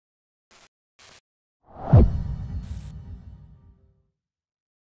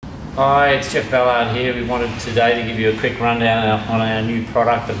Hi, it's Jeff Ballard here. We wanted today to give you a quick rundown on our new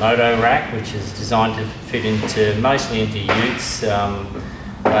product, the MotoRak, which is designed to fit mostly into utes,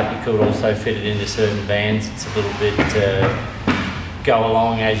 but you could also fit it into certain vans. It's a little bit go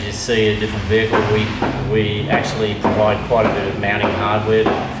along as you see a different vehicle. We actually provide quite a bit of mounting hardware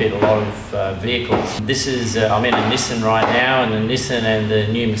to fit a lot of vehicles. This is I'm in a Nissan right now, and the Nissan and the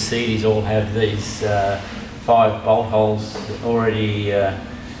new Mercedes all have these 5 bolt holes already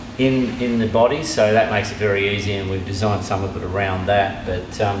in the body, so that makes it very easy, and we've designed some of it around that.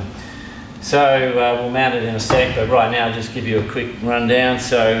 But we'll mount it in a sec, but right now I'll just give you a quick rundown.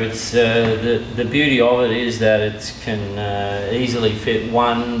 So it's the beauty of it is that it can easily fit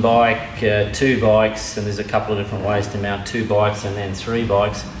 1 bike, 2 bikes, and there's a couple of different ways to mount 2 bikes and then 3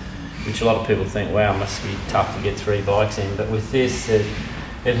 bikes, which a lot of people think, wow, it must be tough to get 3 bikes in. But with this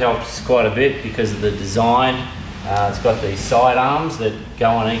it helps quite a bit because of the design. It's got these side arms that go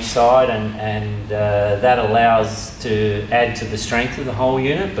on each side, and that allows to add to the strength of the whole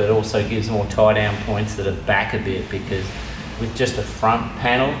unit, but also gives more tie down points that are back a bit, because with just a front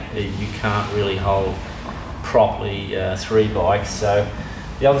panel you can't really hold properly 3 bikes. So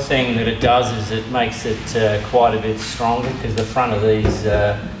the other thing that it does is it makes it quite a bit stronger, because the front of these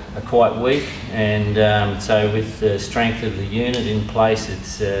are quite weak, and so with the strength of the unit in place,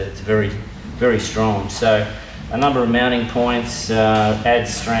 it's very strong. So a number of mounting points,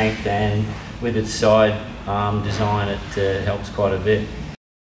 adds strength, and with its side arm design it helps quite a bit.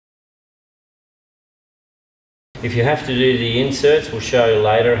 If you have to do the inserts, we'll show you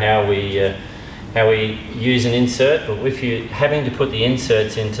later how we use an insert, but if you're having to put the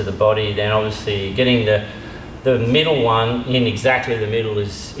inserts into the body, then obviously getting the middle one in exactly the middle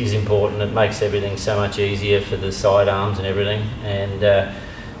is important. It makes everything so much easier for the side arms and everything, and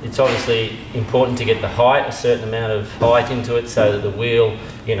it's obviously important to get the height, a certain amount of height into it, so that the wheel,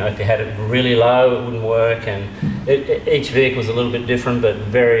 you know, if you had it really low it wouldn't work, and each vehicle is a little bit different, but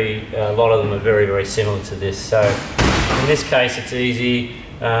a lot of them are very similar to this. So in this case it's easy.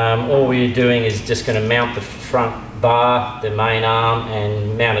 All we're doing is just going to mount the front bar, the main arm,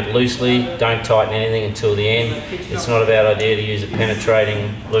 and mount it loosely. Don't tighten anything until the end. It's not a bad idea to use a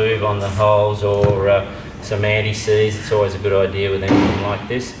penetrating lube on the holes, or some anti-seize. It's always a good idea with anything like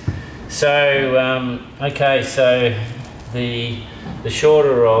this. So okay, so the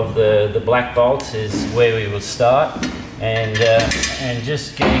shorter of the black bolts is where we will start, and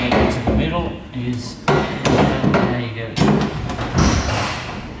just getting it into the middle is there you go,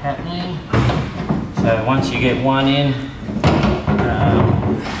 happening. So once you get one in,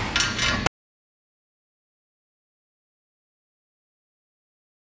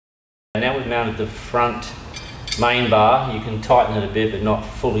 now we've mounted the front main bar. You can tighten it a bit, but not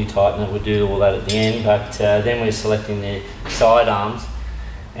fully tighten it. We'll do all that at the end. But then we're selecting the side arms,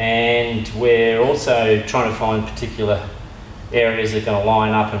 and we're also trying to find particular areas that are going to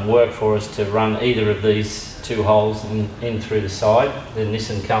line up and work for us to run either of these 2 holes in through the side. The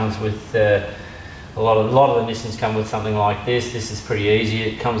Nissan comes with a lot of the Nissans come with something like this. This is pretty easy.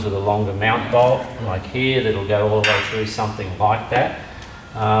 It comes with a longer mount bolt like here that'll go all the way through something like that.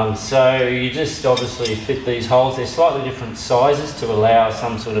 So you just obviously fit these holes. They're slightly different sizes to allow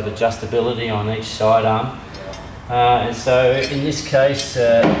some sort of adjustability on each side arm. And so in this case,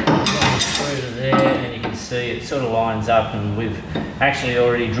 going through to there, and you can see it sort of lines up, and we've actually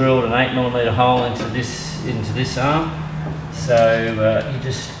already drilled an 8mm hole into this arm. So you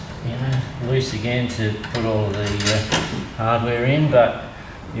just loose again to put all of the hardware in, but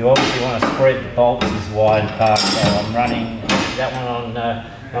you obviously want to spread the bolts as wide apart. So I'm running that one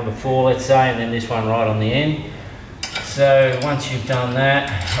on number 4, let's say, and then this one right on the end. So once you've done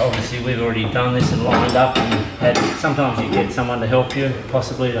that, obviously we've already done this and lined up, and sometimes you get someone to help you,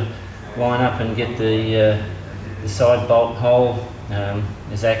 possibly to line up and get the side bolt hole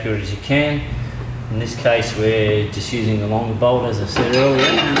as accurate as you can. In this case we're just using the longer bolt, as I said earlier,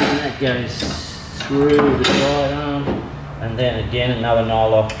 and then that goes through the side arm, and then again another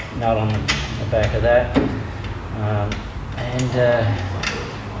nylock nut on the back of that.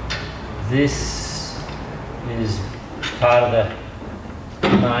 This is part of the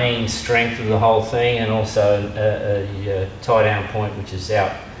main strength of the whole thing, and also a tie down point which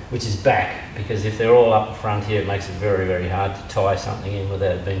is back, because if they're all up front here it makes it very hard to tie something in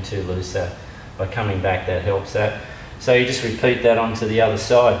without it being too loose. So by coming back, that helps that. So you just repeat that onto the other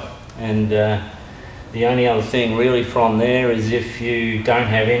side, and the only other thing really from there is if you don't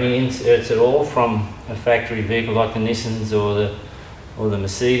have any inserts at all from a factory vehicle like the Nissans or the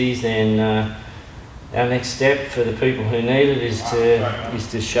Mercedes, then our next step for the people who need it is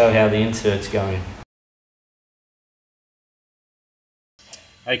to show how the insert's going.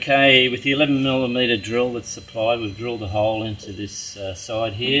 Okay, with the 11mm drill that's supplied, we've drilled a hole into this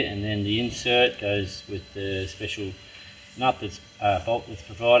side here, and then the insert goes with the special nut that's bolt that's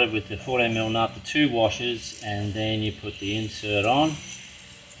provided with the 14mm nut, the 2 washers, and then you put the insert on.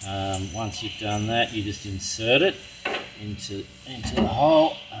 Once you've done that, you just insert it into the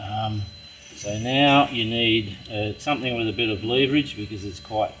hole. So now you need something with a bit of leverage because it's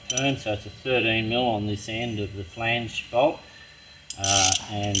quite firm. So it's a 13mm on this end of the flange bolt.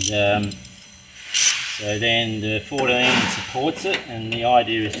 So then the 14 supports it, and the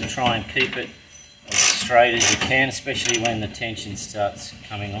idea is to try and keep it as straight as you can, especially when the tension starts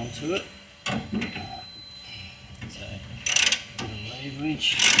coming onto it. So a bit of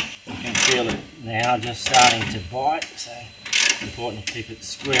leverage. You can feel it now just starting to bite, so it's important to keep it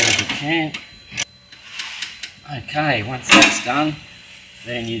square as you can. Okay, once that's done,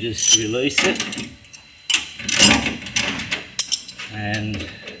 then you just release it. And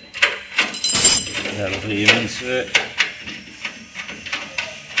that'll be your insert.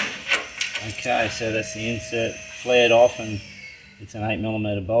 Okay, so that's the insert flared off, and it's an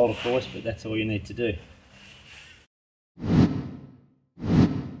 8mm bolt of course, but that's all you need to do.